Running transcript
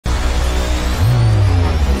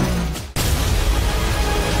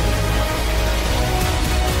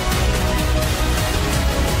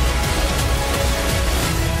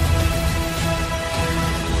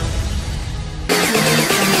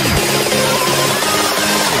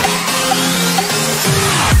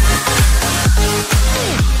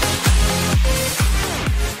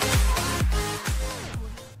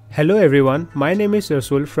Hello everyone, my name is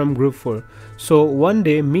Rasul from Group 4. So one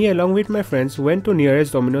day, me along with my friends went to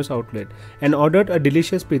nearest Dominos outlet and ordered a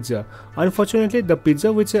delicious pizza. Unfortunately, the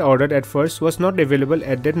pizza which I ordered at first was not available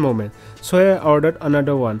at that moment, so I ordered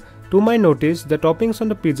another one. To my notice, the toppings on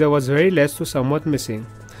the pizza was very less to somewhat missing.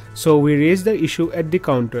 So we raised the issue at the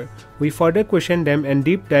counter. We further questioned them and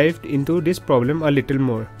deep dived into this problem a little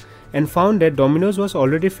more, and found that Domino's was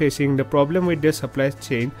already facing the problem with their supply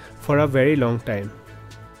chain for a very long time.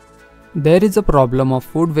 There is a problem of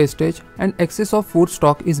food wastage and excess of food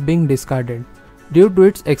stock is being discarded due to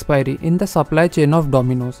its expiry in the supply chain of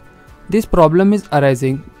Domino's. This problem is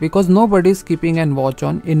arising because nobody is keeping an watch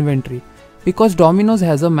on inventory, because Domino's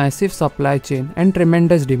has a massive supply chain and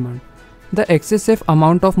tremendous demand. The excessive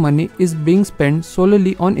amount of money is being spent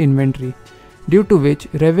solely on inventory, due to which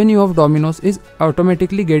revenue of Domino's is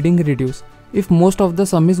automatically getting reduced if most of the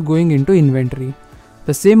sum is going into inventory.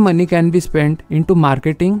 The same money can be spent into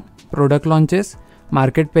marketing, product launches,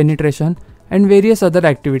 market penetration and various other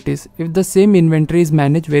activities if the same inventory is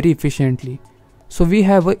managed very efficiently. So we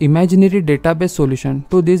have an imaginary database solution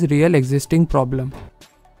to this real existing problem.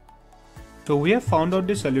 So we have found out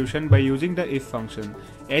the solution by using the if function.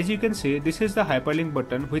 As you can see, this is the hyperlink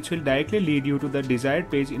button which will directly lead you to the desired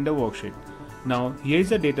page in the worksheet. Now here is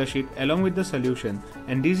the datasheet along with the solution,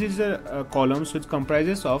 and this is the columns which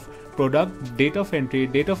comprises of product, date of entry,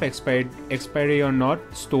 date of expiry or not,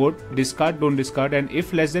 stored, discard, don't discard, and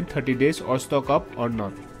if less than 30 days or stock up or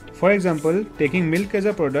not. For example, taking milk as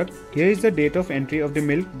a product, here is the date of entry of the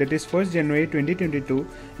milk, that is 1st January 2022,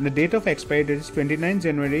 and the date of expiry, that is 29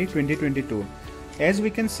 January 2022. As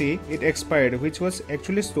we can see, it expired, which was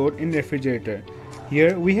actually stored in refrigerator.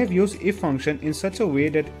 Here we have used if function in such a way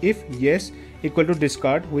that if yes equal to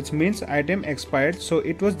discard, which means item expired so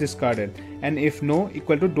it was discarded, and if no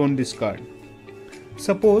equal to don't discard.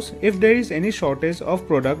 Suppose if there is any shortage of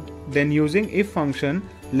product, then using if function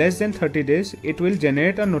less than 30 days, it will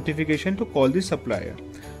generate a notification to call the supplier,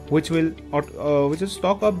 which will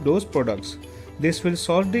stock up those products. This will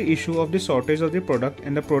solve the issue of the shortage of the product,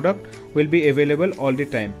 and the product will be available all the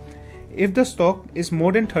time. If the stock is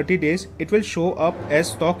more than 30 days, it will show up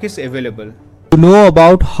as stock is available. To know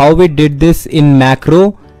about how we did this in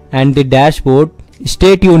macro and the dashboard,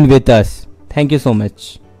 stay tuned with us. Thank you so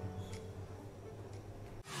much.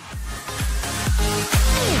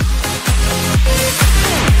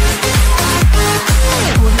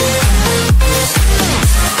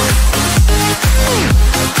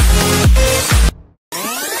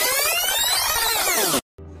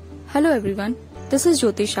 Hello everyone, this is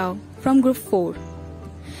Jyoti Shaw from Group 4.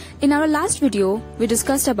 In our last video, we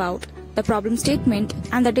discussed about the problem statement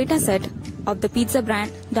and the dataset of the pizza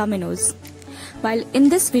brand Domino's. While in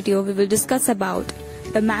this video, we will discuss about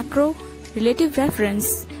the macro, relative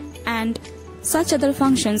reference and such other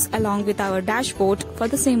functions along with our dashboard for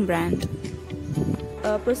the same brand.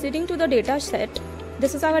 Proceeding to the dataset,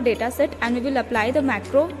 this is our dataset and we will apply the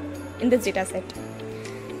macro in this dataset.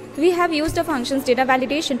 We have used the functions data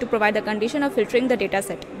validation to provide the condition of filtering the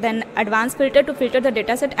dataset, then advanced filter to filter the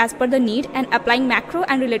dataset as per the need, and applying macro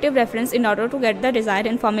and relative reference in order to get the desired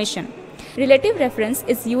information. Relative reference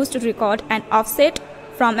is used to record an offset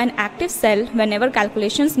from an active cell whenever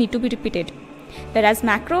calculations need to be repeated, whereas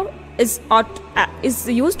macro is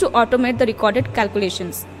used to automate the recorded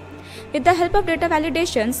calculations. With the help of data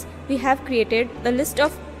validations, we have created the list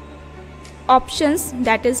of options,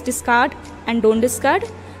 that is discard and don't discard,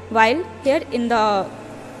 while here in the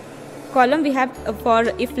column we have for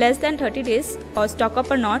if less than 30 days or stock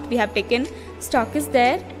up or not, we have taken stock is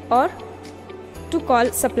there or to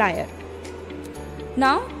call supplier.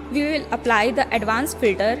 Now we will apply the advanced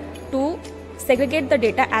filter to segregate the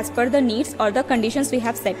data as per the needs or the conditions we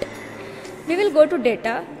have set. We will go to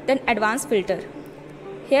data, then advanced filter.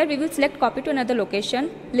 Here we will select copy to another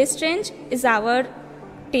location. List range is our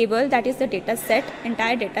table, that is the data set,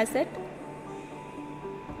 entire data set.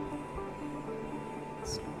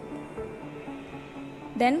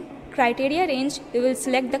 Then criteria range, we will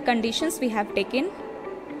select the conditions we have taken,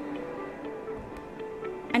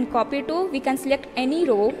 and copy to, we can select any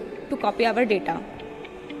row to copy our data.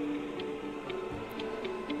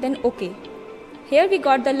 Then OK. Here we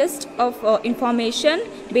got the list of information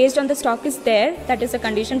based on the stock is there, that is the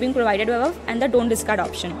condition being provided above, and the don't discard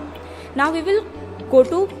option. Now we will go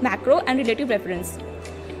to macro and relative reference.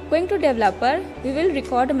 Going to developer, we will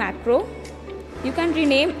record macro. You can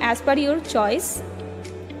rename as per your choice.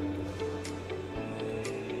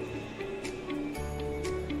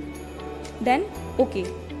 Then OK.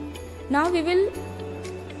 Now we will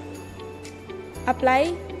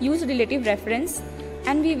apply use relative reference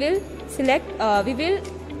and we will select we will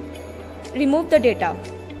remove the data.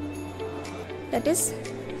 that is,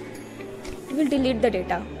 we will delete the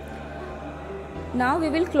data. Now we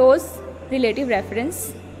will close relative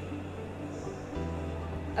reference.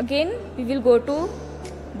 Again we will go to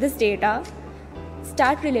this data,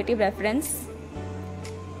 start relative reference,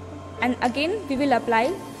 and again we will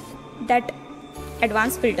apply that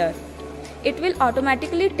advanced filter. It will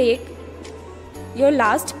automatically take your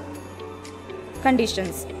last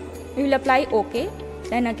conditions. We will apply OK,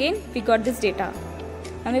 then again we got this data.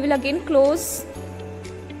 Now we will again close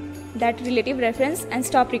that relative reference and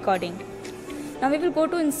stop recording. Now we will go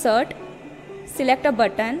to insert, select a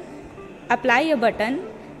button, apply a button,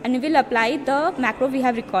 and we will apply the macro we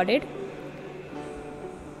have recorded.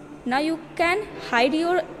 Now you can hide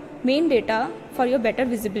your main data for your better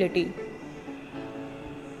visibility.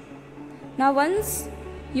 Now once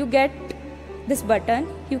you get this button,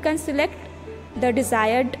 you can select the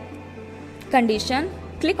desired condition,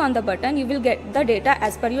 click on the button, you will get the data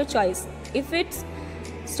as per your choice. If its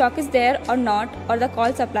stock is there or not, or the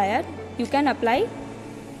call supplier, you can apply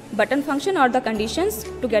button function or the conditions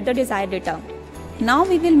to get the desired data. Now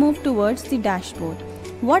we will move towards the dashboard.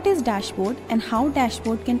 What is dashboard and how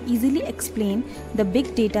dashboard can easily explain the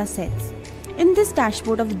big data sets? In this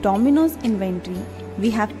dashboard of Domino's inventory,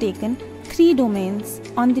 we have taken 3 domains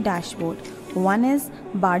on the dashboard. One is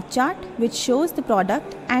bar chart, which shows the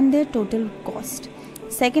product and their total cost.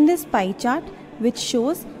 Second is pie chart, which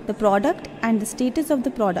shows the product and the status of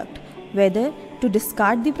the product, whether to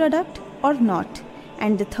discard the product or not.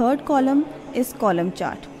 And the third column is column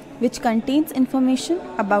chart, which contains information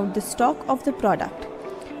about the stock of the product.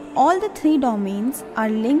 All the 3 domains are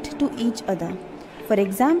linked to each other. For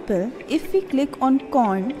example, if we click on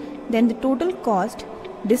corn, then the total cost,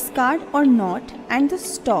 discard or not, and the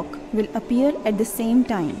stock will appear at the same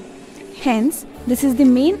time. Hence, this is the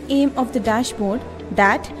main aim of the dashboard,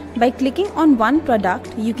 that by clicking on one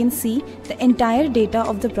product, you can see the entire data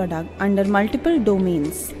of the product under multiple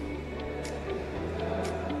domains.